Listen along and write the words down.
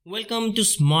Welcome to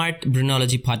Smart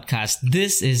Brunology Podcast.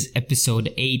 This is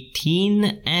episode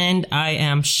 18 and I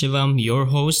am Shivam, your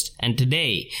host, and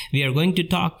today we are going to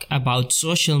talk about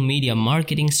social media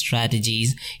marketing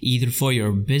strategies either for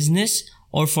your business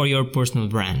or for your personal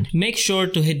brand. Make sure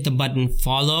to hit the button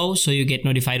follow so you get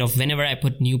notified of whenever I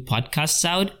put new podcasts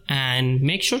out, and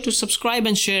make sure to subscribe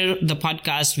and share the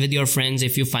podcast with your friends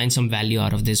if you find some value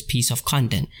out of this piece of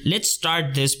content. Let's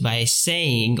start this by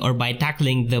saying or by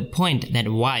tackling the point that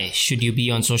why should you be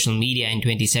on social media in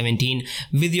 2017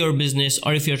 with your business,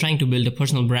 or if you're trying to build a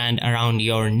personal brand around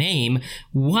your name,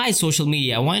 why social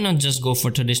media? Why not just go for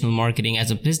traditional marketing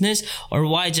as a business, or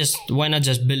why not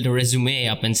just build a resume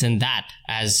up and send that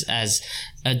as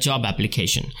a job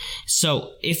application?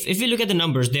 So if you look at the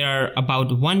numbers, there are about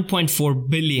 1.4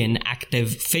 billion active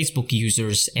Facebook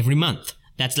users every month.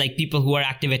 That's like people who are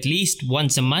active at least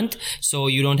once a month, so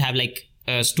you don't have like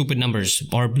stupid numbers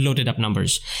or bloated up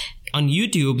numbers. On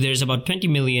YouTube, there's about 2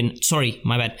 million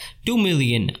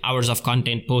hours of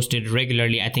content posted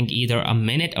regularly. I think either a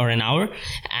minute or an hour,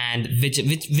 and which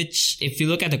if you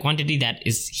look at the quantity, that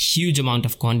is huge amount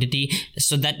of quantity.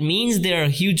 So that means there are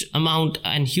huge amount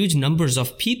and huge numbers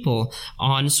of people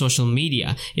on social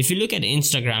media. If you look at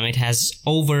Instagram, it has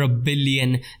over 1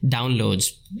 billion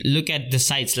downloads. Look at the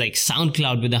sites like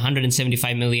SoundCloud with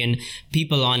 175 million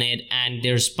people on it, and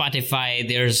there's Spotify,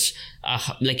 there's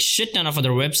like shit ton of other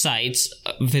websites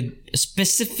with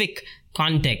specific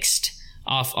context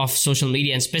of social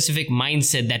media and specific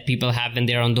mindset that people have when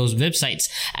they're on those websites.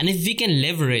 And if we can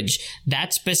leverage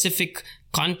that specific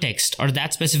context or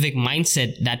that specific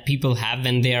mindset that people have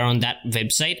when they are on that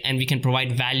website, and we can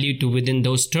provide value to within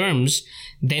those terms,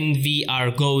 then we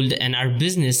are gold and our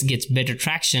business gets better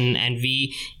traction and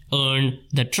we earn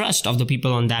the trust of the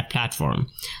people on that platform.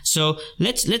 So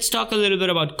let's talk a little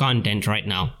bit about content right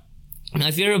now. Now,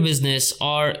 if you're a business,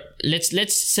 or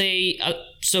let's say,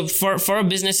 so for a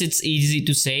business, it's easy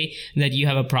to say that you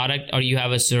have a product or you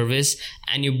have a service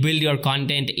and you build your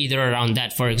content either around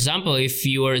that. For example, if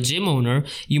you are a gym owner,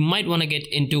 you might want to get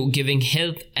into giving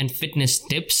health and fitness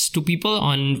tips to people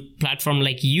on platform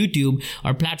like YouTube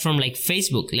or platform like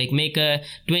Facebook. Like make a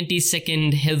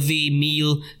 20-second healthy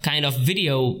meal kind of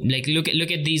video. Like look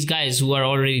at these guys who are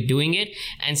already doing it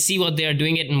and see what they are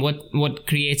doing it and what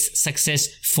creates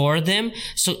success for them.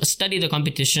 So study the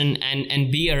competition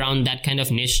and be around that kind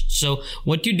of niche. So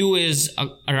what you do is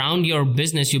around your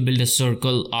business, you build a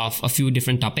circle of a few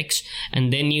different topics,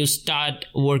 and then you start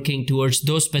working towards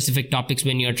those specific topics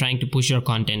when you're trying to push your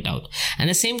content out. And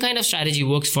the same kind of strategy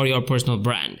works for your personal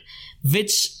brand,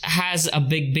 which has a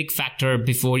big factor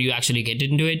before you actually get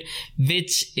into it,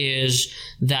 which is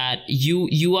that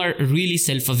you are really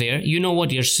self-aware. You know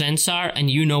what your strengths are and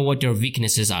you know what your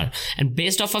weaknesses are. And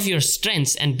based off of your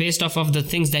strengths and based off of the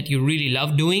things that you really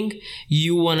love doing,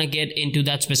 you want to get into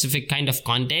that specific kind of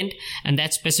content and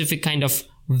that specific kind of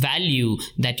value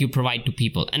that you provide to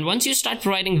people. And once you start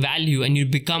providing value and you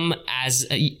become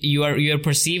you are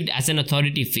perceived as an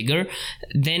authority figure,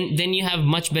 then you have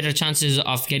much better chances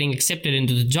of getting accepted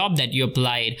into the job that you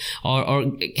applied,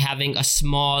 or having a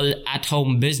small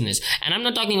at-home business. And I'm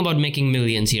not talking about making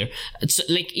millions here. It's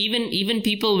like even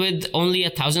people with only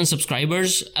 1,000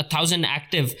 subscribers, 1,000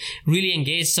 active really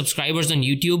engaged subscribers on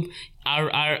YouTube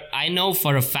are I know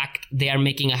for a fact they are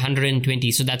making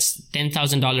 120, so that's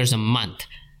 $10,000 a month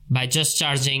by just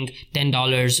charging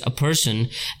 $10 a person.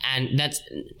 And that's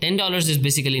 $10 is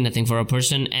basically nothing for a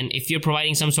person. And if you're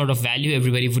providing some sort of value,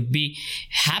 everybody would be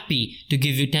happy to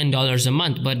give you $10 a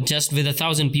month. But just with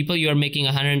 1,000 people, you're making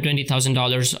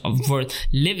 $120,000 worth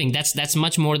living. That's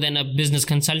much more than a business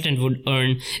consultant would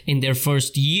earn in their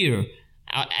first year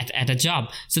at a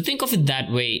job. So think of it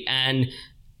that way. And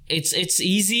it's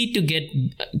easy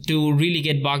to really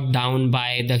get bogged down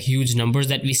by the huge numbers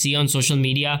that we see on social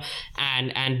media,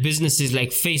 and businesses like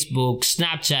Facebook,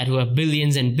 Snapchat, who have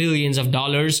billions and billions of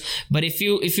dollars. But if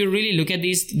you really look at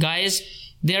these guys,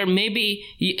 there may be,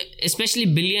 especially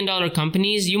billion-dollar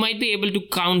companies, you might be able to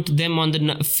count them on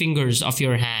the fingers of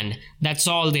your hand. That's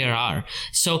all there are.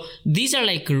 So these are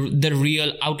like the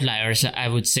real outliers, I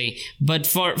would say. But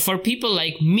for people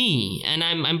like me, and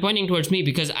I'm pointing towards me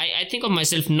because I think of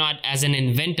myself not as an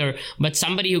inventor, but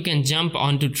somebody who can jump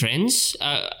onto trends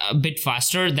a bit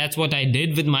faster. That's what I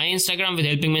did with my Instagram, with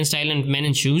Helping Men Style and Men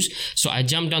in Shoes. So I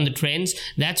jumped on the trends.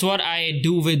 That's what I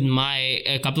do with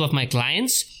a couple of my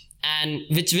clients. And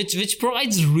which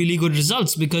provides really good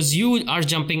results because you are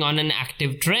jumping on an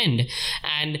active trend.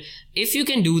 And if you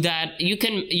can do that, you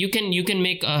can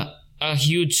make a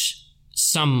huge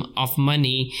sum of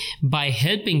money by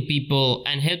helping people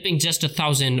and helping just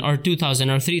 1,000 or 2,000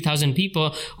 or 3,000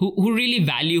 people who really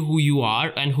value who you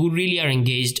are and who really are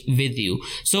engaged with you.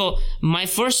 So my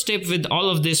first step with all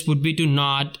of this would be to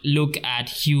not look at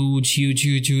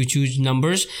huge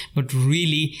numbers, but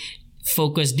really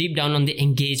focus deep down on the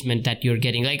engagement that you're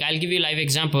getting. Like, I'll give you a live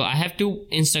example. I have 2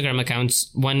 Instagram accounts.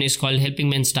 One is called Helping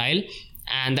Men Style,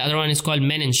 and the other one is called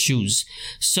Men in Shoes.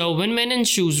 So when Men in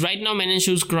Shoes, right now Men in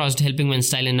Shoes crossed Helping Men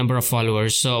Style in number of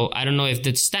followers. So I don't know if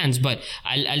that stands, but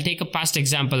I'll take a past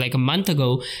example. Like a month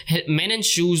ago, Men in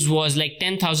Shoes was like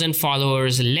 10,000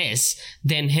 followers less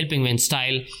than Helping Men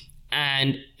Style.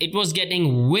 And it was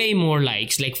getting way more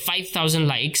likes, like 5,000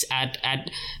 likes at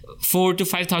 4 to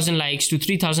 5,000 likes to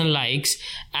 3,000 likes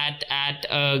at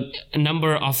a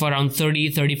number of around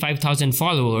 35,000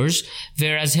 followers,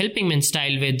 whereas Helping Men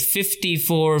Style with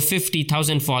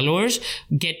 50,000 followers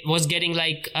was getting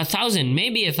like 1,000,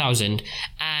 maybe 1,000.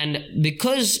 And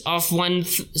because of one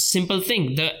simple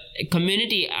thing, the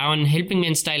community on Helping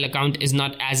Men Style account is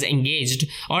not as engaged,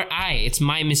 or it's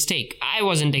my mistake. I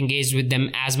wasn't engaged with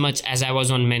them as much as I was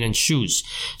on Men in Shoes.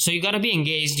 So you gotta be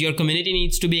engaged. Your community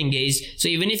needs to be engaged. So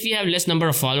even if you have less number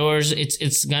of followers,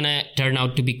 it's gonna turn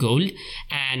out to be gold.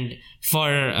 And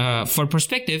for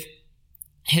perspective,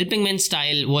 Helping Men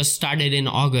Style was started in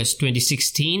August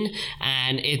 2016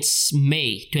 and it's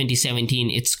May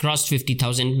 2017. It's crossed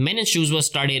 50,000. Men in Shoes was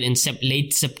started in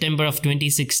late September of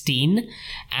 2016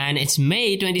 and it's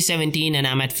May 2017 and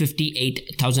I'm at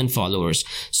 58,000 followers.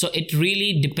 So it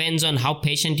really depends on how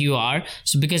patient you are.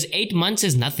 So because 8 months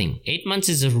is nothing. 8 months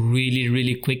is a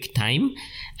really quick time.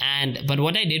 But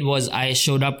what I did was I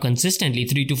showed up consistently,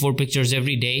 3 to 4 pictures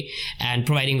every day and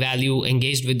providing value,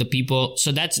 engaged with the people.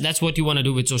 So that's what you want to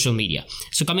do with social media.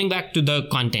 So coming back to the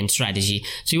content strategy.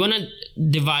 So you want to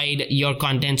divide your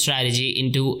content strategy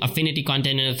into affinity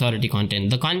content and authority content.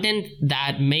 The content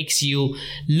that makes you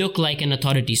look like an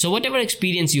authority. So whatever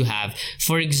experience you have,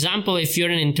 for example, if you're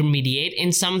an intermediate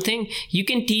in something, you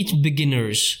can teach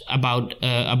beginners about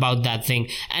that thing.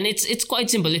 And it's quite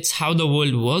simple. It's how the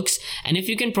world works. And if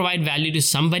you can provide value to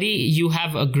somebody, you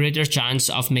have a greater chance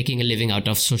of making a living out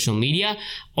of social media.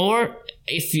 Or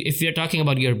if you're talking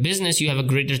about your business, you have a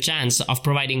greater chance of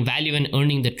providing value and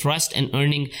earning the trust and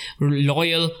earning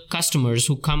loyal customers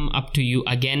who come up to you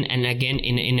again and again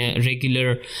in a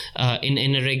regular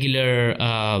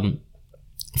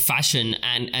fashion,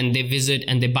 and they visit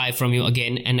and they buy from you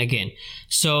again and again.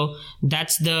 So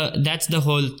that's the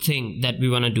whole thing that we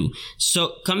want to do.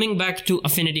 So coming back to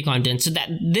affinity content, so that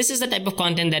this is the type of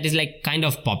content that is like kind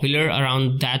of popular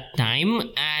around that time,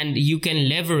 and you can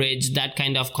leverage that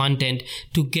kind of content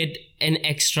to get an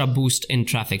extra boost in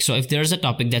traffic. So if there's a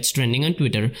topic that's trending on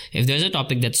Twitter, if there's a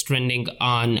topic that's trending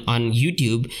on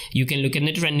YouTube, you can look in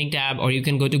the trending tab, or you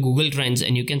can go to Google Trends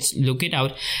and you can look it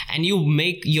out, and you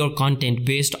make your content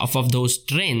based off of those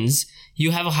trends.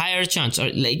 You have a higher chance, or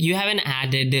like you have an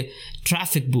added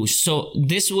traffic boost. So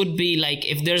this would be like,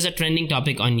 if there's a trending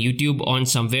topic on YouTube on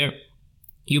somewhere,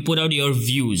 you put out your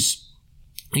views.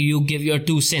 You give your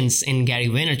 2 cents in Gary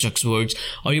Vaynerchuk's words,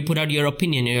 or you put out your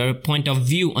opinion, your point of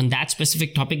view on that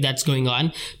specific topic that's going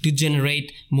on to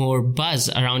generate more buzz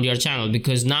around your channel,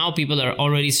 because now people are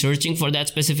already searching for that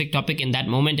specific topic in that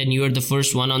moment, and you are the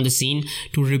first one on the scene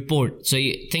to report. So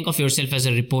you think of yourself as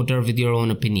a reporter with your own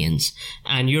opinions,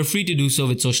 and you're free to do so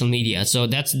with social media. So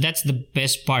that's the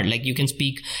best part. Like, you can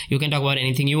speak, you can talk about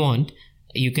anything you want.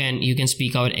 You can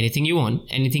speak out anything you want,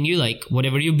 anything you like,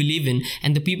 whatever you believe in,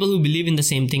 and the people who believe in the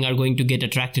same thing are going to get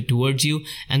attracted towards you,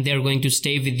 and they're going to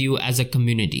stay with you as a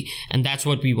community. And that's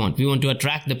what we want. We want to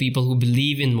attract the people who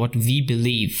believe in what we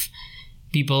believe.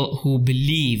 People who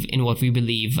believe in what we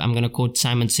believe. I'm going to quote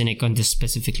Simon Sinek on this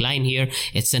specific line here.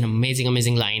 It's an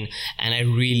amazing line, and I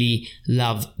really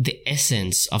love the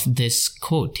essence of this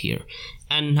quote here.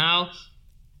 And now,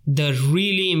 the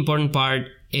really important part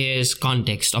is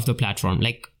context of the platform.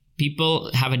 Like, people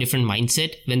have a different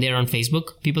mindset when they're on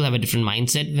Facebook. People have a different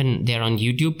mindset when they're on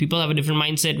YouTube. People have a different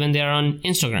mindset when they're on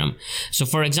Instagram. So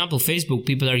for example, Facebook,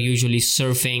 people are usually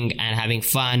surfing and having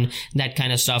fun, that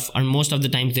kind of stuff. Or most of the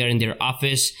times they're in their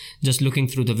office just looking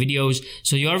through the videos.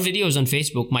 So your videos on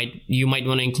Facebook you might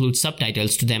want to include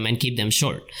subtitles to them and keep them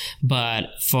short. But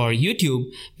for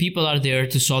YouTube, people are there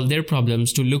to solve their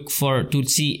problems, to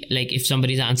see like if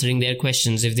somebody's answering their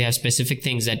questions, if they have specific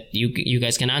things that you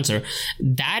guys can answer.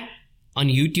 That on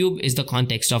YouTube is the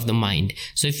context of the mind.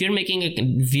 So if you're making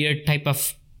a weird type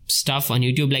of stuff on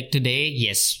YouTube. Like today,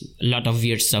 yes, a lot of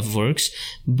weird stuff works,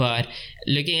 but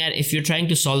looking at if you're trying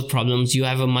to solve problems, you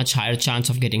have a much higher chance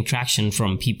of getting traction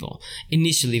from people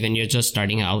initially when you're just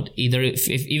starting out. Either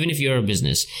even if you're a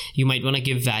business, you might want to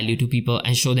give value to people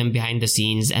and show them behind the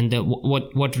scenes and the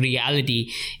what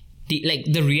reality, like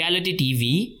the reality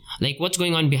TV, like what's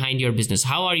going on behind your business.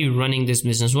 How are you running this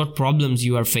business? What problems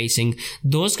you are facing?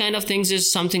 Those kind of things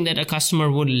is something that a customer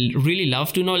would really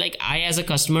love to know. Like I, as a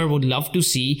customer, would love to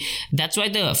see. That's why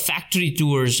the factory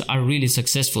tours are really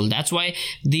successful. That's why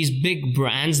these big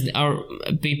brands or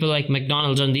people like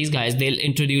McDonald's and these guys, they'll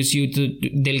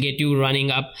get you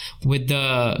running up with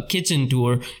the kitchen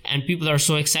tour, and people are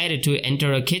so excited to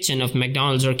enter a kitchen of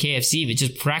McDonald's or KFC, which is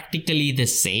practically the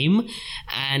same.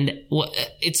 And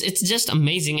it's just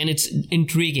amazing. And it's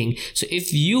intriguing. So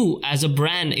if you as a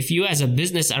brand, if you as a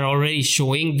business are already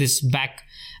showing this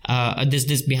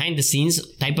this behind the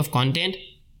scenes type of content,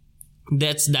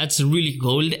 that's really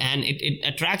gold, and it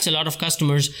attracts a lot of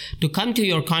customers to come to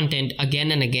your content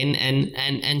again and again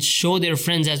and show their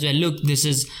friends as well. Look, this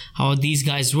is how these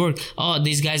guys work. Oh,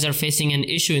 these guys are facing an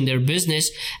issue in their business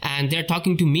and they're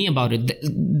talking to me about it.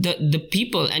 The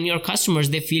people and your customers,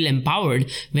 they feel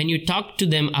empowered when you talk to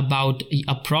them about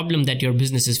a problem that your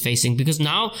business is facing, because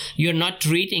now you're not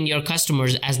treating your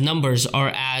customers as numbers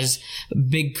or as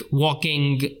big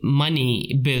walking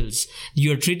money bills.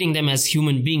 You're treating them as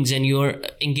human beings, and you're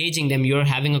engaging them, you're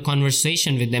having a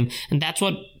conversation with them, and that's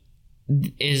what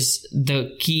is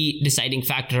the key deciding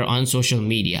factor on social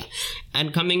media.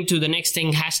 And coming to the next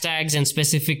thing, hashtags and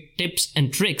specific tips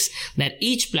and tricks that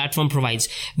each platform provides.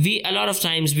 A lot of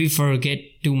times we forget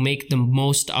to make the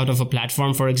most out of a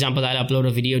platform. For example, I'll upload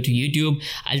a video to YouTube.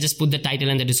 I'll just put the title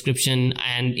and the description,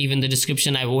 and even the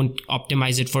description, I won't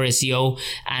optimize it for SEO,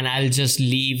 and I'll just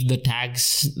leave the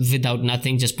tags without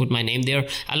nothing, just put my name there.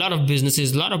 A lot of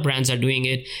businesses, a lot of brands are doing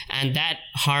it, and that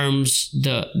harms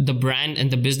the brand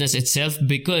and the business itself,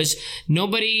 because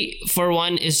nobody, for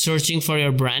one, is searching for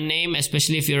your brand name,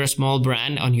 especially if you're a small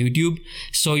brand on YouTube.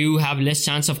 So you have less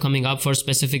chance of coming up for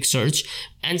specific search.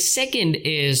 And second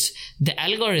is the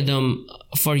algorithm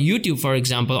for YouTube, for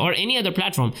example, or any other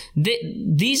platform.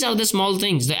 These are the small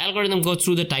things. The algorithm goes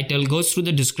through the title, goes through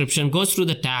the description, goes through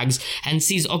the tags, and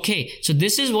sees, okay, so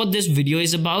this is what this video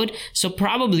is about. So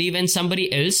probably when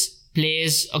somebody else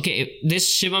plays, okay, this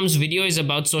Shivam's video is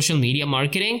about social media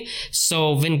marketing.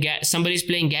 So when somebody's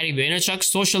playing Gary Vaynerchuk's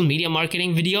social media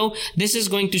marketing video, this is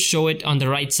going to show it on the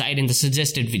right side in the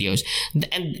suggested videos.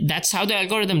 And that's how the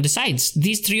algorithm decides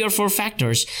these 3 or 4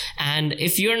 factors. And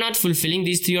if you're not fulfilling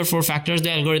these 3 or 4 factors,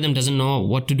 the algorithm doesn't know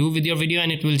what to do with your video, and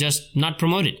it will just not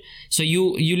promote it. So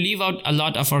you leave out a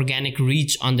lot of organic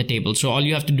reach on the table. So all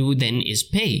you have to do then is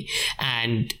pay.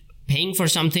 And paying for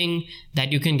something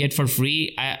that you can get for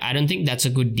free, I don't think that's a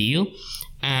good deal.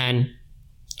 And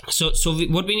so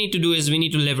what we need to do is we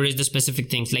need to leverage the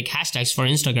specific things like hashtags for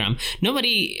Instagram.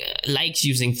 Nobody likes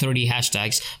using 30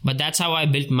 hashtags, but that's how I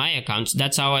built my accounts.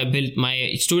 That's how I built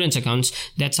my students' accounts.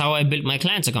 That's how I built my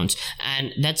clients' accounts.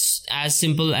 And that's as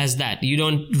simple as that. You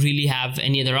don't really have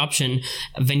any other option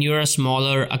when you're a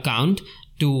smaller account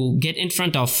to get in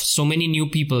front of so many new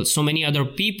people, so many other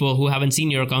people who haven't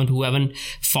seen your account, who haven't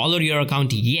followed your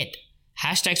account yet.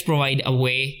 Hashtags provide a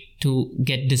way to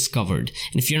get discovered.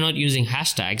 And if you're not using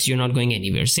hashtags, you're not going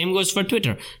anywhere. Same goes for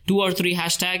Twitter. 2 or 3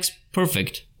 hashtags,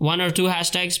 perfect. 1 or 2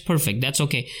 hashtags, perfect. That's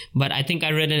okay. But I think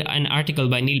I read an article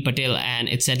by Neil Patel, and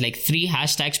it said like 3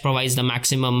 hashtags provides the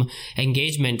maximum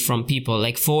engagement from people.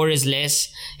 Like 4 is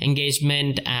less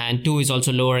engagement and 2 is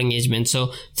also lower engagement.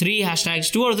 So 3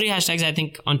 hashtags, 2 or 3 hashtags, I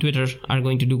think on Twitter are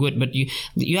going to do good. But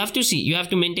you have to see, you have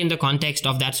to maintain the context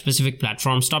of that specific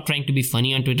platform. Stop trying to be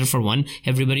funny on Twitter, for one.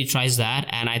 Everybody tries that.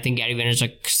 And I think Gary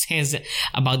Vaynerchuk says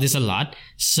about this a lot.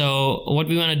 So what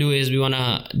we want to do is we want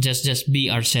to just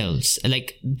be ourselves.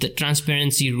 Like the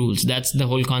transparency rules. That's the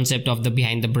whole concept of the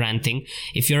behind the brand thing.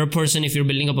 If you're a person, if you're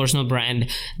building a personal brand,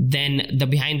 then the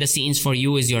behind the scenes for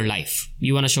you is your life.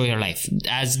 You want to show your life.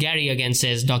 As Gary again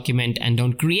says, document and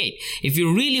don't create. If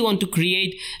you really want to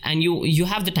create and you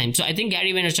have the time. So I think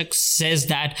Gary Vaynerchuk says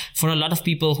that for a lot of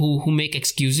people who make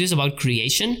excuses about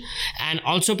creation, and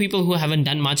also people who haven't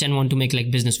done much and want to make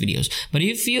like business videos. But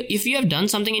if you have done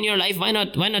something in your life, why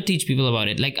not teach people about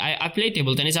it? Like I play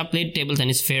table tennis. I've played table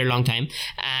tennis for a long time.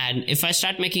 And if I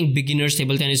start making beginners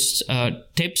table tennis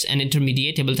tips and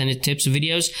intermediate table tennis tips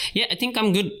videos, yeah, I think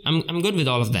I'm good. I'm good with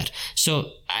all of that.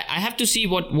 So I have to see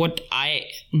what I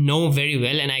know very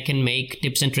well, and I can make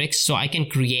tips and tricks so I can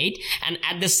create, and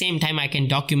at the same time I can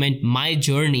document my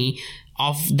journey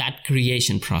of that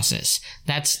creation process.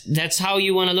 That's how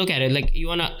you want to look at it. Like, you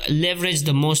want to leverage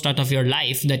the most out of your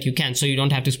life that you can, so you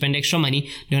don't have to spend extra money,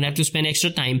 don't have to spend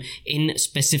extra time in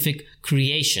specific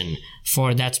creation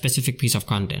for that specific piece of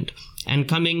content. And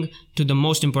coming to the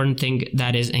most important thing,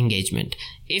 that is engagement.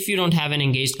 If you don't have an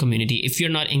engaged community, if you're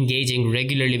not engaging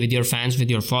regularly with your fans, with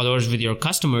your followers, with your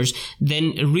customers,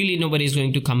 then really nobody is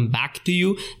going to come back to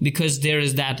you, because there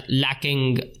is that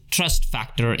lacking trust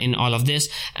factor in all of this.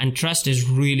 And trust is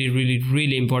really, really,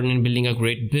 really important in building a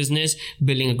great business,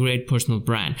 building a great personal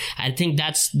brand. I think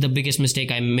that's the biggest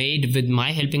mistake I made with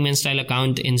my Helping Men Style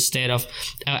account instead of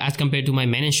as compared to my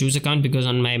Men and Shoes account, because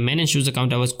on my Men and Shoes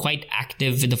account I was quite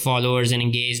active with the followers and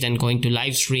engaged and going to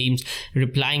live streams,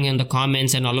 replying in the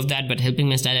comments and all of that. But Helping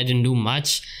Men Style, I didn't do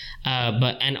much.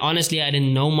 And honestly, I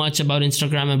didn't know much about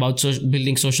Instagram, about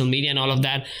building social media and all of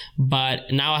that.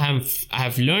 But now I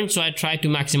have learned, so I try to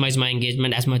maximize my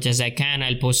engagement as much as I can.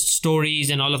 I'll post stories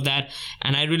and all of that.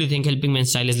 And I really think Helping Men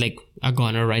Style is like a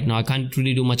goner right now. I can't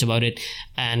really do much about it.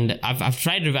 And I've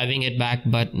tried reviving it back,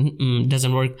 but it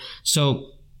doesn't work.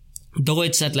 So though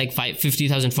it's at like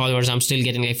 50,000 followers, I'm still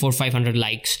getting like 400-500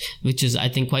 likes, which is, I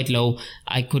think, quite low.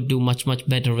 I could do much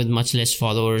better with much less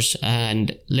followers,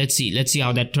 and let's see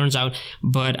how that turns out.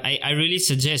 But I really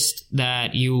suggest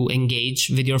that you engage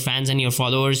with your fans and your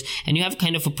followers, and you have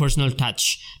kind of a personal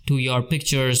touch to your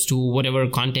pictures, to whatever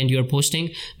content you're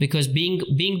posting, because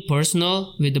being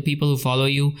personal with the people who follow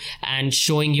you and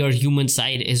showing your human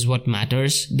side is what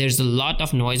matters. There's a lot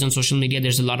of noise on social media.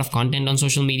 There's a lot of content on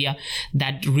social media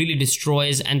that really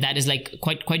destroys, and that is like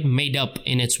quite made up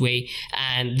in its way.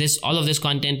 And all of this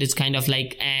content is kind of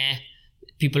like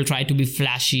people try to be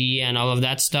flashy and all of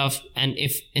that stuff. And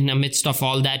if in the midst of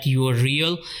all that you are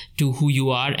real to who you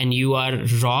are and you are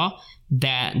raw,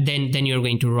 then you're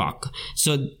going to rock.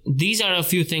 So these are a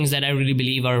few things that I really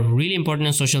believe are really important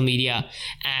on social media,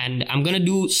 and I'm gonna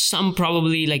do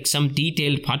probably some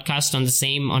detailed podcast on the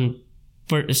same on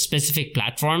specific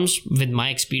platforms with my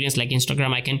experience. Like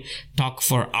Instagram, I can talk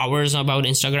for hours about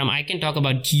Instagram. I can talk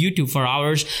about YouTube for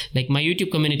hours. Like my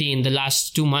YouTube community in the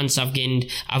last 2 months, I've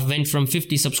went from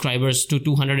 50 subscribers to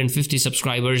 250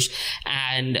 subscribers,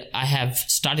 and I have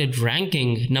started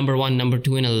ranking number 1, number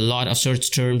 2 in a lot of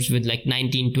search terms with like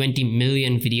 19-20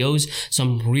 million videos. So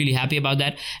I'm really happy about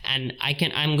that, and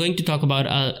I'm going to talk about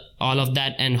all of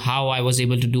that and how I was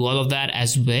able to do all of that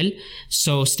as well.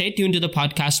 So stay tuned to the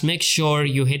podcast. Make sure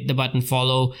you hit the button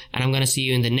follow, and I'm going to see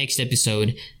you in the next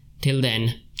episode. Till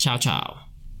then, ciao.